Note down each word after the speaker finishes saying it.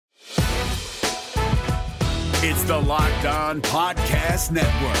It's the Locked On Podcast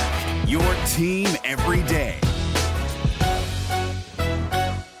Network, your team every day.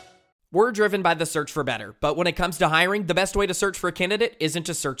 We're driven by the search for better, but when it comes to hiring, the best way to search for a candidate isn't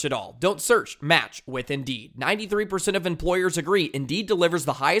to search at all. Don't search, match with Indeed. 93% of employers agree Indeed delivers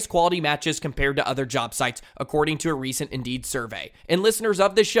the highest quality matches compared to other job sites, according to a recent Indeed survey. And listeners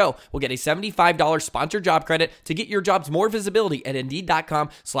of this show will get a $75 sponsored job credit to get your jobs more visibility at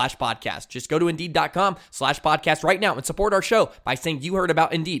Indeed.com/podcast. Just go to Indeed.com/podcast right now and support our show by saying you heard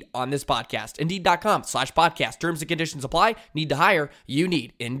about Indeed on this podcast. Indeed.com/podcast. Terms and conditions apply. Need to hire? You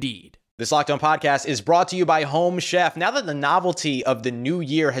need Indeed. This Locked On Podcast is brought to you by Home Chef. Now that the novelty of the new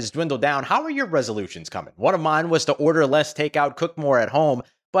year has dwindled down, how are your resolutions coming? One of mine was to order less takeout, cook more at home,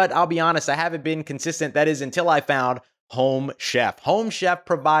 but I'll be honest, I haven't been consistent. That is until I found Home Chef. Home Chef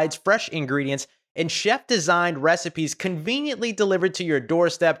provides fresh ingredients and chef-designed recipes conveniently delivered to your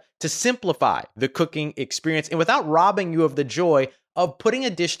doorstep to simplify the cooking experience and without robbing you of the joy of putting a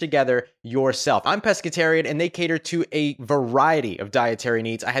dish together yourself. I'm pescatarian and they cater to a variety of dietary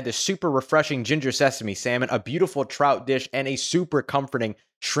needs. I had this super refreshing ginger sesame salmon, a beautiful trout dish, and a super comforting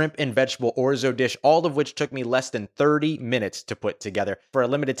shrimp and vegetable orzo dish, all of which took me less than 30 minutes to put together. For a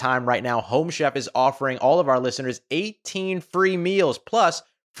limited time right now, Home Chef is offering all of our listeners 18 free meals plus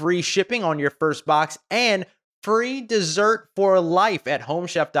free shipping on your first box and free dessert for life at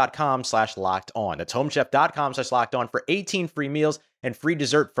homechef.com/locked on. That's homechef.com/locked on for 18 free meals and free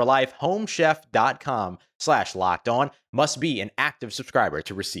dessert for life. Homechef.com/locked on. Must be an active subscriber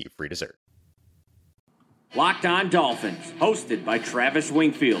to receive free dessert. Locked On Dolphins, hosted by Travis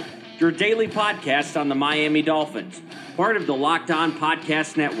Wingfield, your daily podcast on the Miami Dolphins, part of the Locked On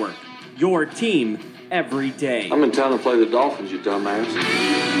Podcast Network, your team every day. I'm in town to play the Dolphins, you dumbass.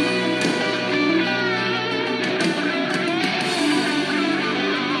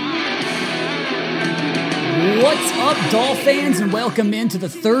 What's up, Dolph fans, and welcome into the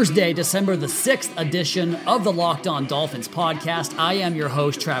Thursday, December the 6th edition of the Locked On Dolphins podcast. I am your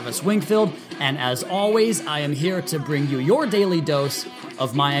host, Travis Wingfield, and as always, I am here to bring you your daily dose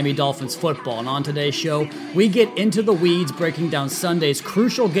of Miami Dolphins football. And on today's show, we get into the weeds, breaking down Sunday's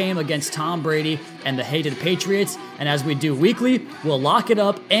crucial game against Tom Brady and the hated Patriots. And as we do weekly, we'll lock it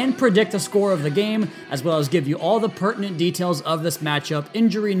up and predict the score of the game, as well as give you all the pertinent details of this matchup,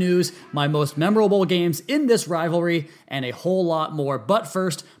 injury news, my most memorable games in this rivalry, and a whole lot more. But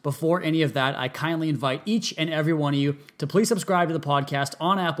first, before any of that, I kindly invite each and every one of you to please subscribe to the podcast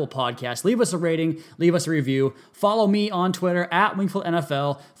on Apple Podcasts. Leave us a rating, leave us a review. Follow me on Twitter at Wingfield NFL.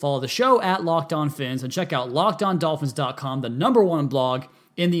 Follow the show at Locked On Fins, and check out LockedOnDolphins.com, the #1 blog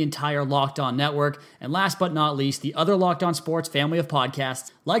in the entire Locked On network. And last but not least, the other Locked On Sports family of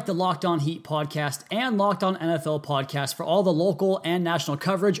podcasts, like the Locked On Heat podcast and Locked On NFL podcast, for all the local and national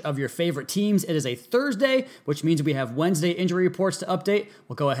coverage of your favorite teams. It is a Thursday, which means we have Wednesday injury reports to update.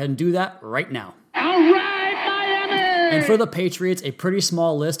 We'll go ahead and do that right now. All right, Miami! And for the Patriots, a pretty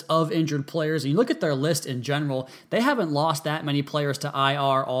small list of injured players. And you look at their list in general, they haven't lost that many players to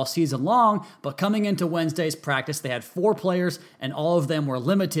IR all season long, but coming into Wednesday's practice, they had 4 players, and all of them were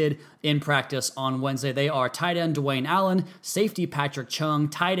limited in practice on Wednesday. They are tight end Dwayne Allen, safety Patrick Chung,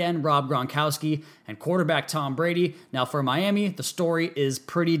 tight end Rob Gronkowski, and quarterback Tom Brady. Now for Miami, the story is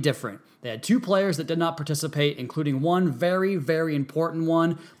pretty different. They had 2 players that did not participate, including one very, very important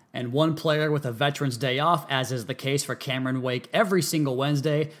one, and one player with a Veterans Day off, as is the case for Cameron Wake every single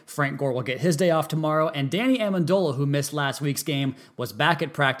Wednesday. Frank Gore will get his day off tomorrow, and Danny Amendola, who missed last week's game, was back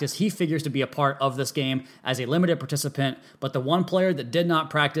at practice. He figures to be a part of this game as a limited participant, but the one player that did not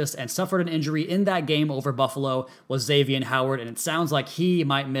practice and suffered an injury in that game over Buffalo was Xavier Howard, and it sounds like he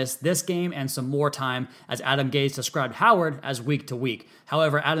might miss this game and some more time, as Adam Gase described Howard as week to week.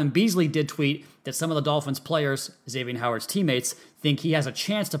 However, Adam Beasley did tweet that some of the Dolphins players, Xavier Howard's teammates, think he has a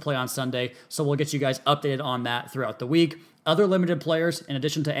chance to play on Sunday, so we'll get you guys updated on that throughout the week. Other limited players, in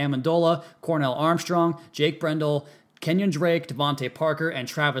addition to Amendola, Cornell Armstrong, Jake Brendel, Kenyon Drake, Devontae Parker, and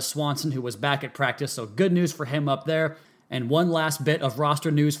Travis Swanson, who was back at practice, so good news for him up there. And one last bit of roster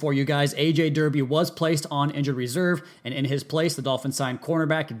news for you guys. A.J. Derby was placed on injured reserve, and in his place, the Dolphins signed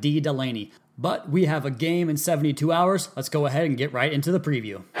cornerback D. Delaney. But we have a game in 72 hours. Let's go ahead and get right into the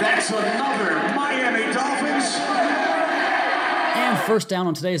preview. That's another Miami Dolphins. And first down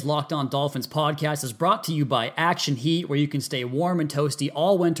on today's Locked On Dolphins podcast is brought to you by Action Heat, where you can stay warm and toasty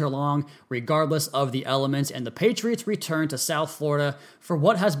all winter long, regardless of the elements. And the Patriots return to South Florida for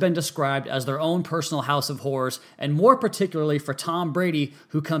what has been described as their own personal house of horrors, and more particularly for Tom Brady,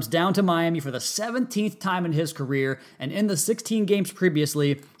 who comes down to Miami for the 17th time in his career. And in the 16 games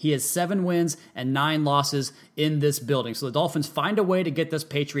previously, he has 7 wins and 9 losses in this building. So the Dolphins find a way to get this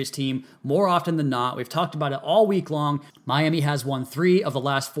Patriots team more often than not. We've talked about it all week long. Miami has won 3 of the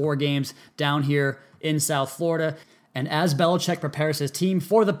last 4 games down here in South Florida. And as Belichick prepares his team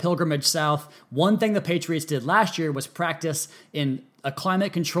for the pilgrimage south, one thing the Patriots did last year was practice in a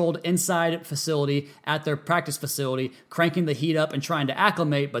climate-controlled inside facility at their practice facility, cranking the heat up and trying to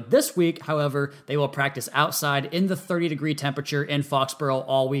acclimate. But this week, however, they will practice outside in the 30-degree temperature in Foxborough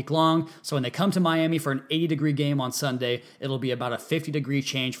all week long. So when they come to Miami for an 80-degree game on Sunday, it'll be about a 50-degree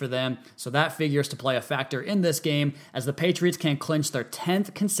change for them. So that figures to play a factor in this game as the Patriots can clinch their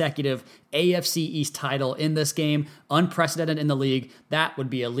 10th consecutive AFC East title in this game, unprecedented in the league. That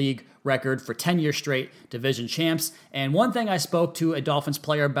would be a league record for 10 years straight division champs. And one thing I spoke to a Dolphins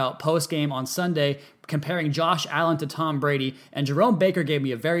player about post-game on Sunday, comparing Josh Allen to Tom Brady, and Jerome Baker gave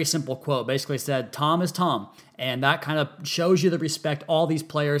me a very simple quote, basically said, Tom is Tom. And that kind of shows you the respect all these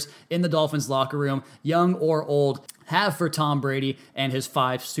players in the Dolphins locker room, young or old, have for Tom Brady and his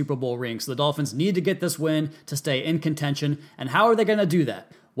 5 Super Bowl rings. So the Dolphins need to get this win to stay in contention. And how are they going to do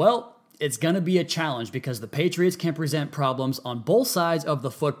that? Well, it's going to be a challenge because the Patriots can present problems on both sides of the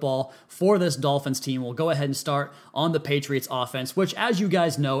football for this Dolphins team. We'll go ahead and start on the Patriots offense, which, as you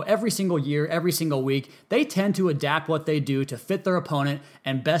guys know, every single year, every single week, they tend to adapt what they do to fit their opponent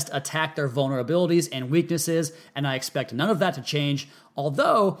and best attack their vulnerabilities and weaknesses, and I expect none of that to change.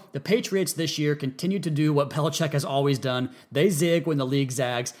 Although the Patriots this year continue to do what Belichick has always done. They zig when the league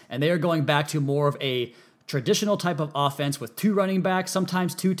zags, and they are going back to more of a traditional type of offense with 2 running backs,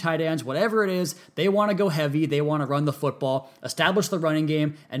 sometimes 2 tight ends, whatever it is. They want to go heavy. They want to run the football, establish the running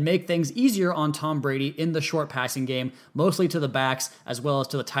game, and make things easier on Tom Brady in the short passing game, mostly to the backs as well as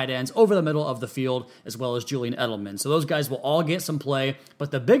to the tight ends over the middle of the field, as well as Julian Edelman. So those guys will all get some play.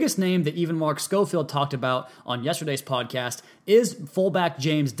 But the biggest name that even Mark Schofield talked about on yesterday's podcast is fullback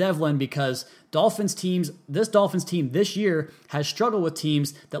James Devlin, because this Dolphins team this year has struggled with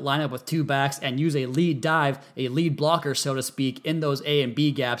teams that line up with 2 backs and use a lead dive, a lead blocker, so to speak, in those A and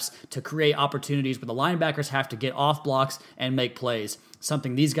B gaps to create opportunities where the linebackers have to get off blocks and make plays,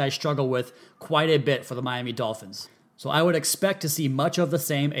 something these guys struggle with quite a bit for the Miami Dolphins. So I would expect to see much of the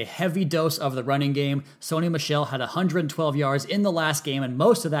same, a heavy dose of the running game. Sony Michel had 112 yards in the last game, and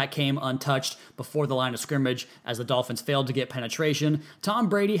most of that came untouched before the line of scrimmage as the Dolphins failed to get penetration. Tom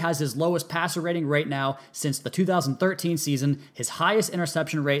Brady has his lowest passer rating right now since the 2013 season, his highest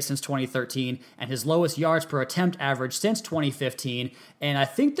interception rate since 2013, and his lowest yards per attempt average since 2015. And I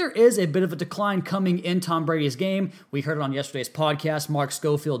think there is a bit of a decline coming in Tom Brady's game. We heard it on yesterday's podcast. Mark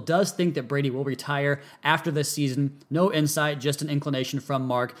Schofield does think that Brady will retire after this season. No insight, just an inclination from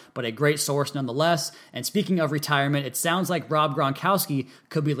Mark, but a great source nonetheless. And speaking of retirement, it sounds like Rob Gronkowski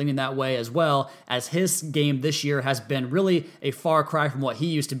could be leaning that way as well, as his game this year has been really a far cry from what he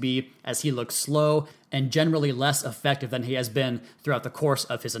used to be, as he looks slow and generally less effective than he has been throughout the course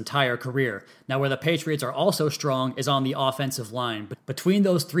of his entire career. Now, where the Patriots are also strong is on the offensive line. Between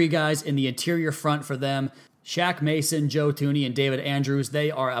those 3 guys in the interior front for them, Shaq Mason, Joe Thuney, and David Andrews, they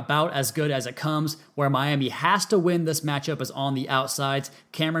are about as good as it comes. Where Miami has to win this matchup is on the outsides.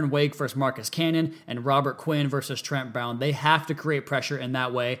 Cameron Wake versus Marcus Cannon and Robert Quinn versus Trent Brown. They have to create pressure in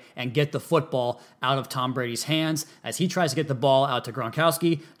that way and get the football out of Tom Brady's hands as he tries to get the ball out to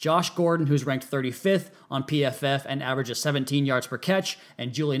Gronkowski. Josh Gordon, who's ranked 35th on PFF and averages 17 yards per catch,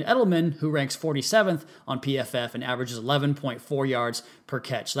 and Julian Edelman, who ranks 47th on PFF and averages 11.4 yards per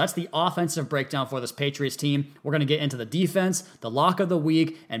catch. So that's the offensive breakdown for this Patriots team. We're going to get into the defense, the lock of the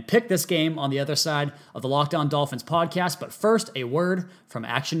week, and pick this game on the other side of the Locked On Dolphins podcast. But first, a word from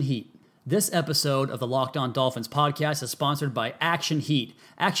Action Heat. This episode of the Locked On Dolphins podcast is sponsored by Action Heat.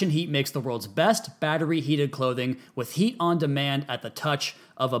 Action Heat makes the world's best battery-heated clothing with heat on demand at the touch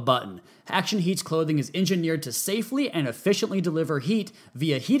of a button. Action Heat's clothing is engineered to safely and efficiently deliver heat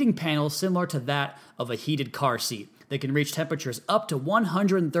via heating panels similar to that of a heated car seat. They can reach temperatures up to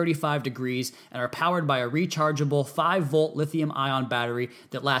 135 degrees and are powered by a rechargeable 5-volt lithium-ion battery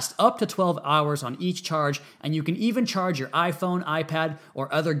that lasts up to 12 hours on each charge, and you can even charge your iPhone, iPad,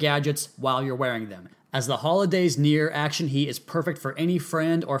 or other gadgets while you're wearing them. As the holidays near, Action Heat is perfect for any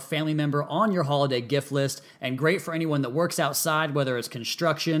friend or family member on your holiday gift list, and great for anyone that works outside, whether it's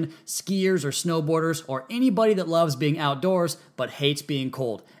construction, skiers or snowboarders, or anybody that loves being outdoors but hates being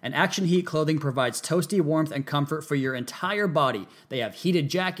cold. And Action Heat clothing provides toasty warmth and comfort for your entire body. They have heated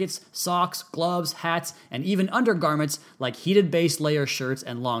jackets, socks, gloves, hats, and even undergarments like heated base layer shirts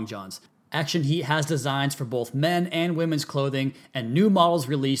and long johns. Action Heat has designs for both men and women's clothing and new models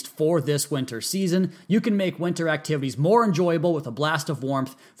released for this winter season. You can make winter activities more enjoyable with a blast of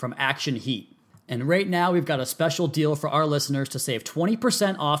warmth from Action Heat. And right now, we've got a special deal for our listeners to save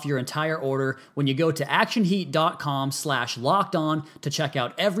 20% off your entire order when you go to actionheat.com/lockedon to check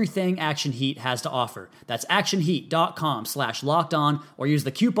out everything Action Heat has to offer. That's actionheat.com/lockedon, or use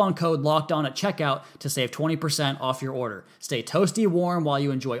the coupon code LOCKEDON at checkout to save 20% off your order. Stay toasty warm while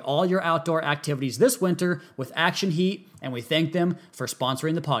you enjoy all your outdoor activities this winter with Action Heat, and we thank them for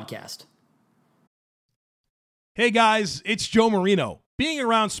sponsoring the podcast. Hey guys, it's Joe Marino. Being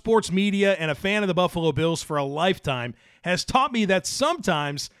around sports media and a fan of the Buffalo Bills for a lifetime has taught me that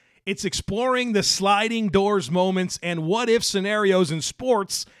sometimes it's exploring the sliding doors moments and what-if scenarios in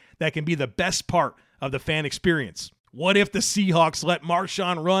sports that can be the best part of the fan experience. What if the Seahawks let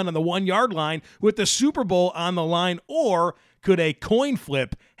Marshawn run on the 1-yard line with the Super Bowl on the line? Or could a coin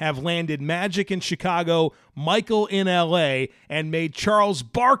flip have landed Magic in Chicago, Michael in LA, and made Charles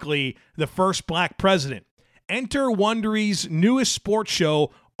Barkley the first black president? Enter Wondery's newest sports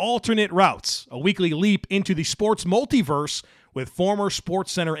show, Alternate Routes, a weekly leap into the sports multiverse with former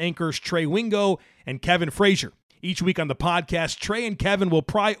SportsCenter anchors Trey Wingo and Kevin Frazier. Each week on the podcast, Trey and Kevin will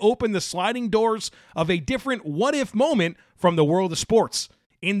pry open the sliding doors of a different what-if moment from the world of sports.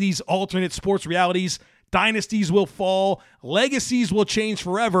 In these alternate sports realities, dynasties will fall, legacies will change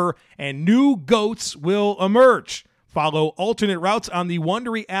forever, and new GOATs will emerge. Follow Alternate Routes on the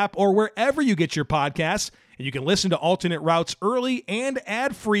Wondery app or wherever you get your podcasts. And you can listen to Alternate Routes early and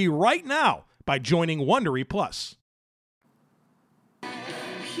ad-free right now by joining Wondery Plus.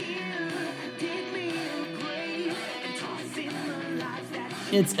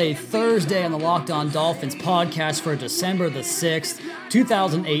 It's a Thursday on the Locked On Dolphins podcast for December the 6th,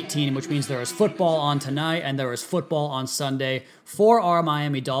 2018, which means there is football on tonight and there is football on Sunday for our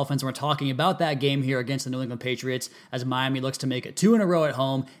Miami Dolphins. We're talking about that game here against the New England Patriots as Miami looks to make it 2 in a row at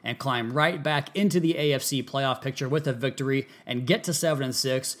home and climb right back into the AFC playoff picture with a victory and get to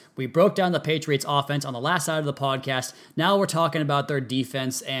 7-6. We broke down the Patriots offense on the last side of the podcast. Now we're talking about their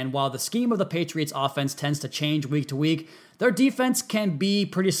defense, and while the scheme of the Patriots offense tends to change week to week, their defense can be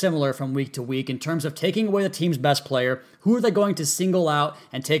pretty similar from week to week in terms of taking away the team's best player. Who are they going to single out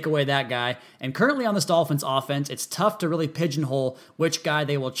and take away that guy? And currently on this Dolphins offense, it's tough to really pigeonhole which guy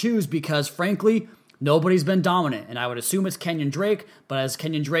they will choose because, frankly, nobody's been dominant. And I would assume it's Kenyon Drake, but as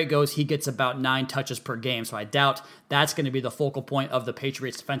Kenyon Drake goes, he gets about 9 touches per game. So I doubt that's going to be the focal point of the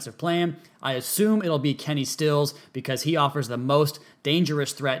Patriots' defensive plan. I assume it'll be Kenny Stills because he offers the most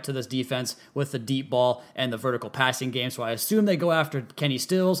dangerous threat to this defense with the deep ball and the vertical passing game. So I assume they go after Kenny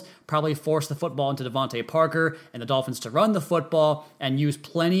Stills, probably force the football into Devontae Parker and the Dolphins to run the football and use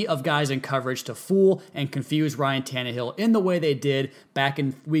plenty of guys in coverage to fool and confuse Ryan Tannehill in the way they did back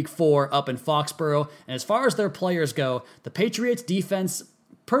in week 4 up in Foxborough. And as far as their players go, the Patriots defense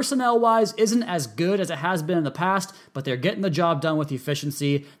personnel-wise isn't as good as it has been in the past, but they're getting the job done with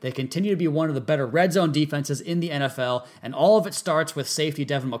efficiency. They continue to be one of the better red zone defenses in the NFL, and all of it starts with safety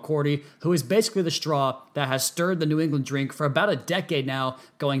Devin McCourty, who is basically the straw that has stirred the New England drink for about a decade now,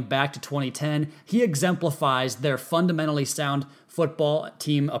 going back to 2010. He exemplifies their fundamentally sound football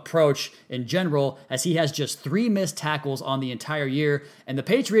team approach in general, as he has just 3 missed tackles on the entire year, and the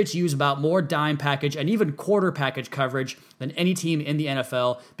Patriots use about more dime package and even quarter package coverage than any team in the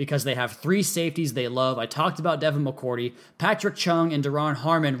NFL because they have 3 safeties they love. I talked about Devin McCourty. Patrick Chung and Daron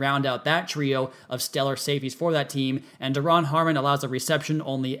Harmon round out that trio of stellar safeties for that team, and Daron Harmon allows a reception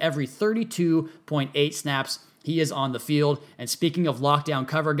only every 32.8 snaps he is on the field. And speaking of lockdown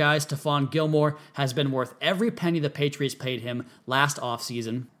cover guys, Stephon Gilmore has been worth every penny the Patriots paid him last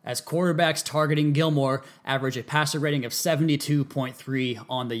offseason, as quarterbacks targeting Gilmore average a passer rating of 72.3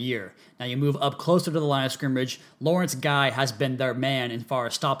 on the year. Now you move up closer to the line of scrimmage. Lawrence Guy has been their man as far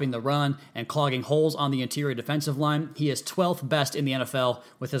as stopping the run and clogging holes on the interior defensive line. He is 12th best in the NFL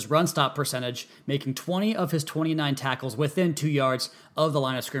with his run stop percentage, making 20 of his 29 tackles within 2 yards of the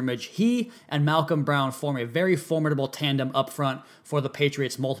line of scrimmage. He and Malcolm Brown form a very formidable tandem up front for the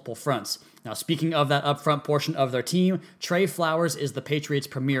Patriots' multiple fronts. Now, speaking of that upfront portion of their team, Trey Flowers is the Patriots'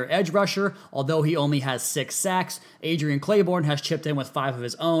 premier edge rusher. Although he only has 6 sacks, Adrian Claiborne has chipped in with 5 of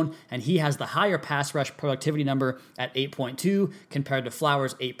his own, and he has the higher pass rush productivity number at 8.2 compared to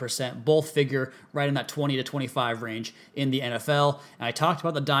Flowers' 8%. Both figure right in that 20 to 25 range in the NFL. And I talked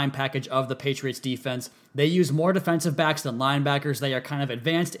about the dime package of the Patriots' defense. They use more defensive backs than linebackers. They are kind of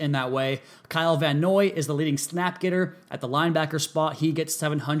advanced in that way. Kyle Van Noy is the leading snap getter at the linebacker spot. He gets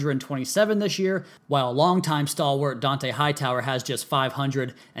 727 this year, while longtime stalwart Dante Hightower has just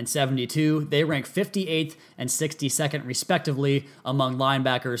 572. They rank 58th and 62nd respectively among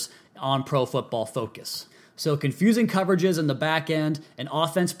linebackers on Pro Football Focus. So confusing coverages in the back end, an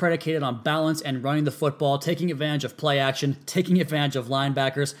offense predicated on balance and running the football, taking advantage of play action, taking advantage of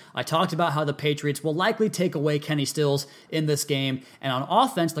linebackers. I talked about how the Patriots will likely take away Kenny Stills in this game, and on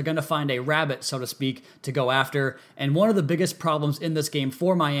offense, they're going to find a rabbit, so to speak, to go after. And one of the biggest problems in this game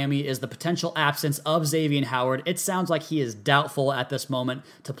for Miami is the potential absence of Xavier Howard. It sounds like he is doubtful at this moment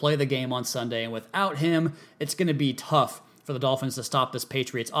to play the game on Sunday, and without him, it's going to be tough for the Dolphins to stop this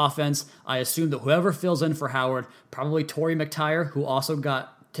Patriots offense. I assume that whoever fills in for Howard, probably Torrey McTyer, who also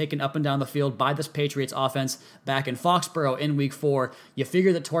got taken up and down the field by this Patriots offense back in Foxborough in Week 4. You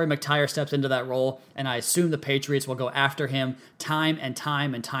figure that Torrey McTyer steps into that role, and I assume the Patriots will go after him time and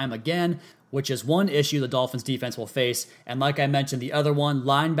time and time again, which is one issue the Dolphins defense will face. And like I mentioned, the other one,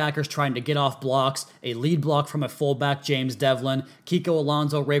 linebackers trying to get off blocks, a lead block from a fullback, James Devlin, Kiko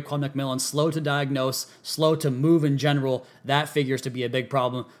Alonso, Raekwon McMillan, slow to diagnose, slow to move in general. That figures to be a big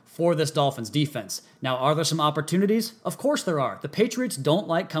problem for this Dolphins defense. Now, are there some opportunities? Of course there are. The Patriots don't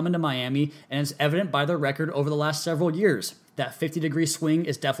like coming to Miami, and it's evident by their record over the last several years. That 50-degree swing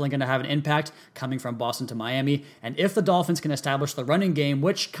is definitely going to have an impact coming from Boston to Miami. And if the Dolphins can establish the running game,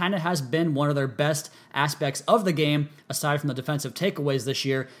 which kind of has been one of their best aspects of the game, aside from the defensive takeaways this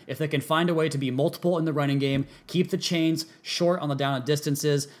year, if they can find a way to be multiple in the running game, keep the chains short on the down and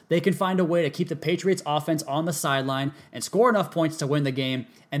distances, they can find a way to keep the Patriots offense on the sideline and score enough points to win the game.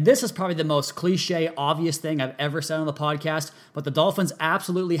 And this is probably the most cliche, obvious thing I've ever said on the podcast, but the Dolphins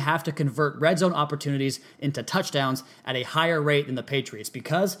absolutely have to convert red zone opportunities into touchdowns at a higher rate than the Patriots,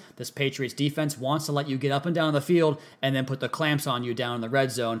 because this Patriots defense wants to let you get up and down the field and then put the clamps on you down in the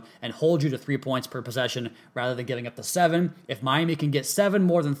red zone and hold you to 3 points per possession rather than giving up the 7. If Miami can get 7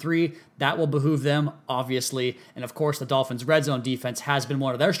 more than 3, that will behoove them, obviously. And of course, the Dolphins' red zone defense has been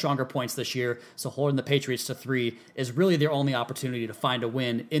one of their stronger points this year, so holding the Patriots to 3 is really their only opportunity to find a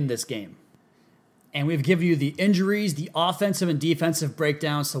win in this game. And we've given you the injuries, the offensive and defensive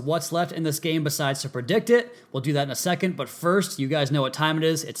breakdowns. So what's left in this game besides to predict it? We'll do that in a second. But first, you guys know what time it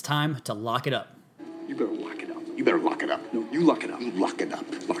is. It's time to lock it up. You better lock it up. You better lock it up. No, you lock it up. You lock it up.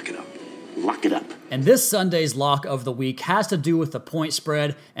 Lock it up. Lock it up. And this Sunday's lock of the week has to do with the point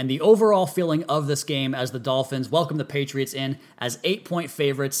spread and the overall feeling of this game as the Dolphins welcome the Patriots in as 8-point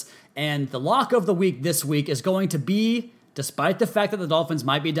favorites. And the lock of the week this week is going to be, despite the fact that the Dolphins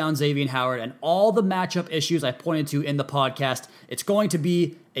might be down Xavier Howard and all the matchup issues I pointed to in the podcast, it's going to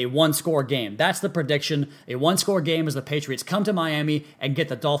be a one-score game. That's the prediction. A one-score game as the Patriots come to Miami and get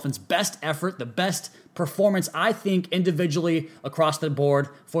the Dolphins' best effort, the best performance, I think, individually across the board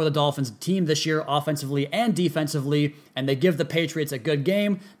for the Dolphins team this year, offensively and defensively, and they give the Patriots a good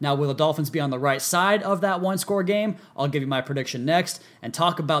game. Now, will the Dolphins be on the right side of that one-score game? I'll give you my prediction next and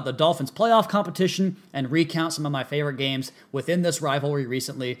talk about the Dolphins' playoff competition and recount some of my favorite games within this rivalry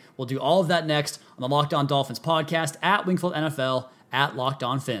recently. We'll do all of that next on the Locked On Dolphins podcast at Wingfield NFL at Locked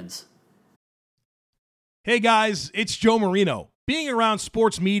On Fins. Hey guys, it's Joe Marino. Being around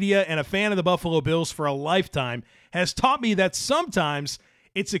sports media and a fan of the Buffalo Bills for a lifetime has taught me that sometimes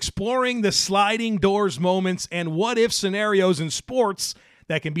it's exploring the sliding doors moments and what-if scenarios in sports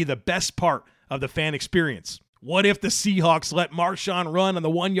that can be the best part of the fan experience. What if the Seahawks let Marshawn run on the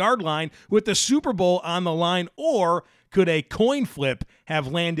 1-yard line with the Super Bowl on the line? Or could a coin flip have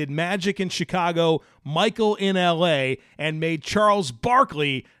landed Magic in Chicago, Michael in LA, and made Charles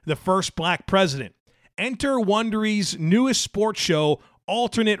Barkley the first black president? Enter Wondery's newest sports show,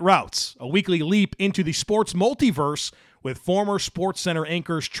 Alternate Routes, a weekly leap into the sports multiverse with former SportsCenter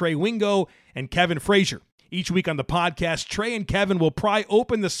anchors Trey Wingo and Kevin Frazier. Each week on the podcast, Trey and Kevin will pry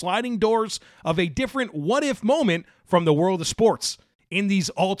open the sliding doors of a different what-if moment from the world of sports. In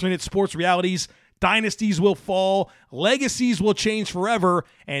these alternate sports realities, dynasties will fall, legacies will change forever,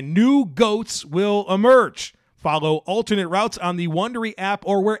 and new GOATs will emerge. Follow Alternate Routes on the Wondery app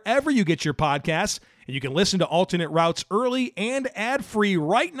or wherever you get your podcasts, and you can listen to Alternate Routes early and ad-free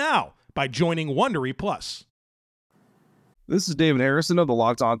right now by joining Wondery Plus. This is David Harrison of the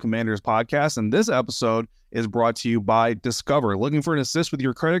Locked On Commanders podcast, and this episode is brought to you by Discover. Looking for an assist with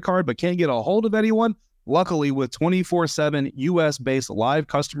your credit card but can't get a hold of anyone? Luckily, with 24/7 U.S.-based live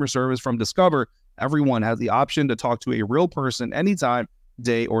customer service from Discover, everyone has the option to talk to a real person anytime,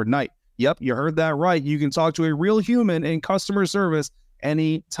 day or night. Yep, you heard that right. You can talk to a real human in customer service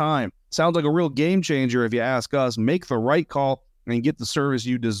anytime. Sounds like a real game changer if you ask us. Make the right call and get the service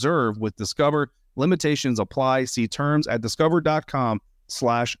you deserve with Discover. Limitations apply. See terms at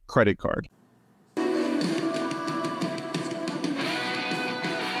discover.com/creditcard.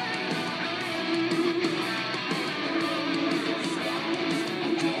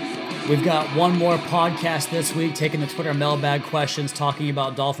 We've got one more podcast this week, taking the Twitter mailbag questions, talking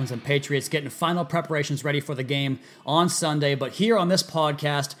about Dolphins and Patriots, getting final preparations ready for the game on Sunday. But here on this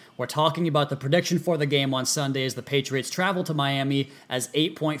podcast, we're talking about the prediction for the game on Sunday as the Patriots travel to Miami as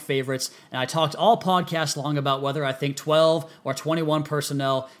 8-point favorites. And I talked all podcast long about whether I think 12 or 21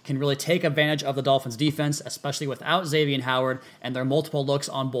 personnel can really take advantage of the Dolphins defense, especially without Xavier Howard and their multiple looks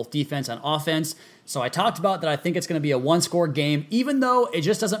on both defense and offense. So I talked about that I think it's going to be a one-score game, even though it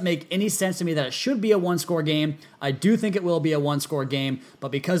just doesn't make any sense to me that it should be a one-score game. I do think it will be a one-score game,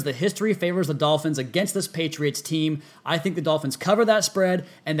 but because the history favors the Dolphins against this Patriots team, I think the Dolphins cover that spread,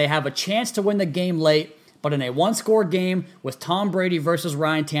 and they have a chance to win the game late. But in a one-score game with Tom Brady versus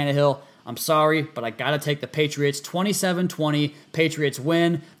Ryan Tannehill, I'm sorry, but I got to take the Patriots. 27-20, Patriots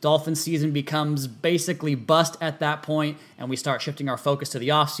win. Dolphins season becomes basically bust at that point, and we start shifting our focus to the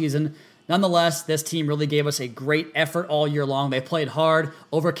offseason. Nonetheless, this team really gave us a great effort all year long. They played hard,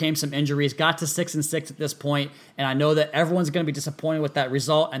 overcame some injuries, got to 6-6 at this point, and I know that everyone's going to be disappointed with that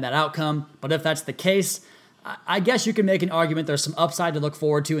result and that outcome. But if that's the case, I guess you can make an argument there's some upside to look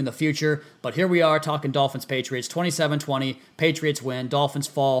forward to in the future. But here we are talking Dolphins-Patriots, 27-20, Patriots win, Dolphins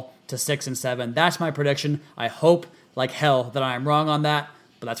fall to 6-7. That's my prediction. I hope like hell that I am wrong on that,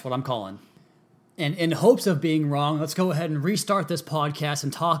 but that's what I'm calling. And in hopes of being wrong, let's go ahead and restart this podcast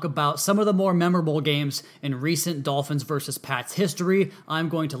and talk about some of the more memorable games in recent Dolphins versus Pats history. I'm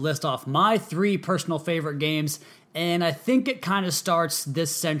going to list off my 3 personal favorite games, and I think it kind of starts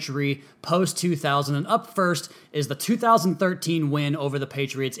this century, post-2000. And up first is the 2013 win over the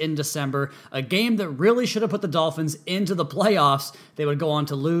Patriots in December, a game that really should have put the Dolphins into the playoffs. They would go on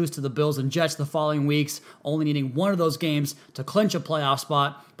to lose to the Bills and Jets the following weeks, only needing one of those games to clinch a playoff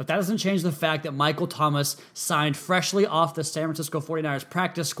spot. But that doesn't change the fact that Michael Thomas, signed freshly off the San Francisco 49ers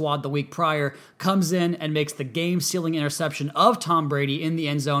practice squad the week prior, comes in and makes the game-sealing interception of Tom Brady in the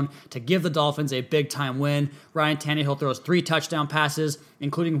end zone to give the Dolphins a big-time win. Ryan Tannehill throws 3 touchdown passes,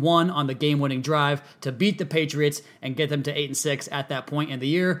 including one on the game-winning drive to beat the Patriots and get them to 8-6 at that point in the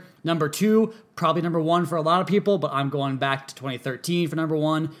year. Number 2, probably number 1 for a lot of people, but I'm going back to 2013 for number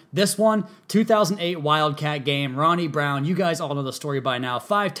 1. This one, 2008 Wildcat game. Ronnie Brown, you guys all know the story by now.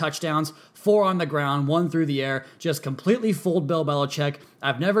 5 touchdowns, 4 on the ground, 1 through the air. Just completely fooled Bill Belichick.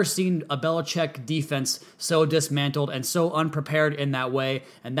 I've never seen a Belichick defense so dismantled and so unprepared in that way,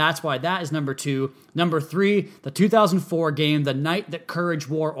 and that's why that is number 2. Number 3, the 2004 game, the night that Courage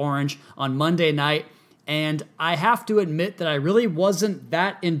wore orange on Monday night. And I have to admit that I really wasn't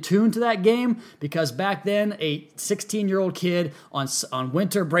that in tune to that game because back then, a 16-year-old kid on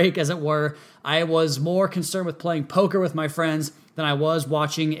winter break, as it were, I was more concerned with playing poker with my friends than I was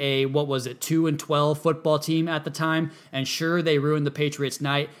watching a, 2-12 football team at the time. And sure, they ruined the Patriots'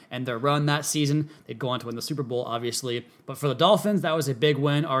 night and their run that season. They'd go on to win the Super Bowl, obviously. But for the Dolphins, that was a big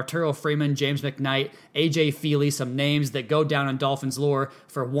win. Arturo Freeman, James McKnight, A.J. Feely, some names that go down in Dolphins lore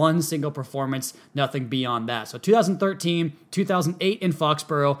for one single performance, nothing beyond that. So 2013, 2008 in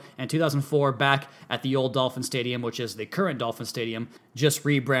Foxborough, and 2004 back at the old Dolphin Stadium, which is the current Dolphin Stadium, just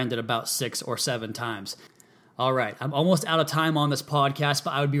rebranded about 6 or 7 times. All right, I'm almost out of time on this podcast,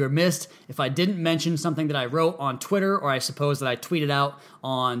 but I would be remiss if I didn't mention something that I wrote on Twitter, or I suppose that I tweeted out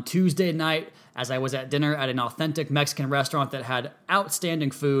on Tuesday night as I was at dinner at an authentic Mexican restaurant that had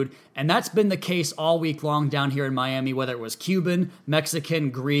outstanding food, and that's been the case all week long down here in Miami, whether it was Cuban, Mexican,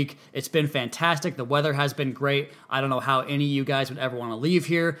 Greek. It's been fantastic. The weather has been great. I don't know how any of you guys would ever want to leave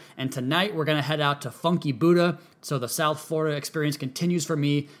here, and tonight we're going to head out to Funky Buddha, so the South Florida experience continues for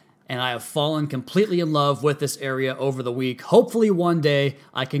me, and I have fallen completely in love with this area over the week. Hopefully one day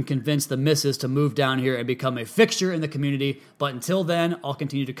I can convince the missus to move down here and become a fixture in the community, but until then, I'll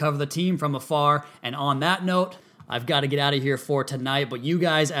continue to cover the team from afar. And on that note, I've got to get out of here for tonight, but you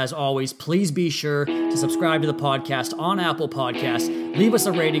guys, as always, please be sure to subscribe to the podcast on Apple Podcasts. Leave us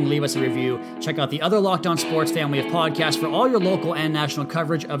a rating, leave us a review. Check out the other Locked On Sports family of podcasts for all your local and national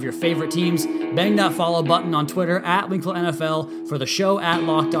coverage of your favorite teams. Bang that follow button on Twitter at Winkle NFL, for the show at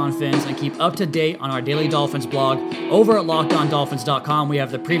Locked On Fins, and keep up to date on our Daily Dolphins blog. Over at LockedOnDolphins.com, we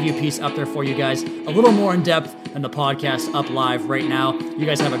have the preview piece up there for you guys, a little more in depth than the podcast up live right now. You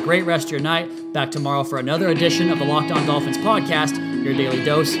guys have a great rest of your night. Back tomorrow for another edition of the Locked On Dolphins podcast, your daily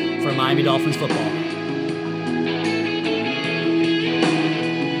dose for Miami Dolphins football.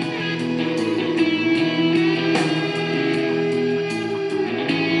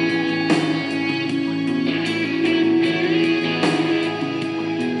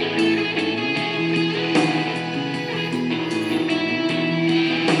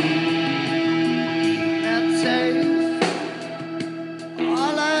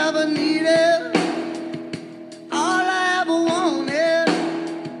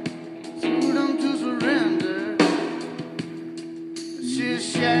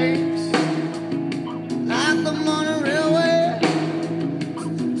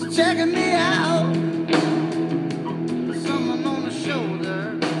 checking me out. Someone on the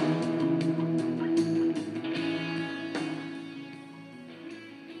shoulder.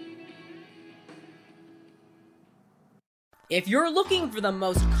 If you're looking for the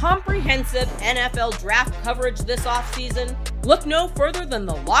most comprehensive NFL draft coverage this offseason, look no further than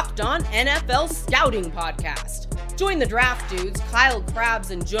the Locked On NFL Scouting Podcast. Join the draft dudes, Kyle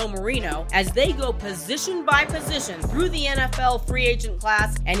Krabs and Joe Marino, as they go position by position through the NFL free agent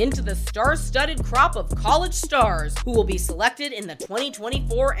class and into the star-studded crop of college stars who will be selected in the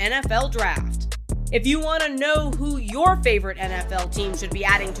 2024 NFL Draft. If you want to know who your favorite NFL team should be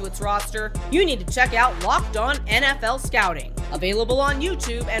adding to its roster, you need to check out Locked On NFL Scouting, available on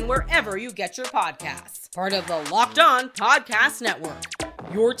YouTube and wherever you get your podcasts. Part of the Locked On Podcast Network,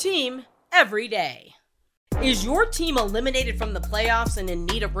 your team every day. Is your team eliminated from the playoffs and in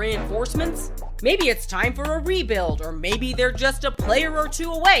need of reinforcements? Maybe it's time for a rebuild, or maybe they're just a player or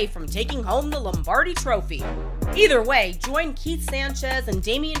two away from taking home the Lombardi Trophy. Either way, join Keith Sanchez and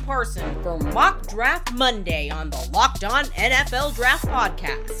Damian Parson for Mock Draft Monday on the Locked On NFL Draft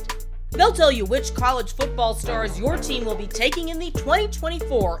Podcast. They'll tell you which college football stars your team will be taking in the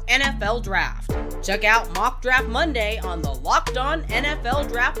 2024 NFL Draft. Check out Mock Draft Monday on the Locked On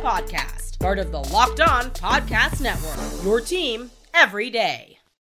NFL Draft Podcast, part of the Locked On Podcast Network, your team every day.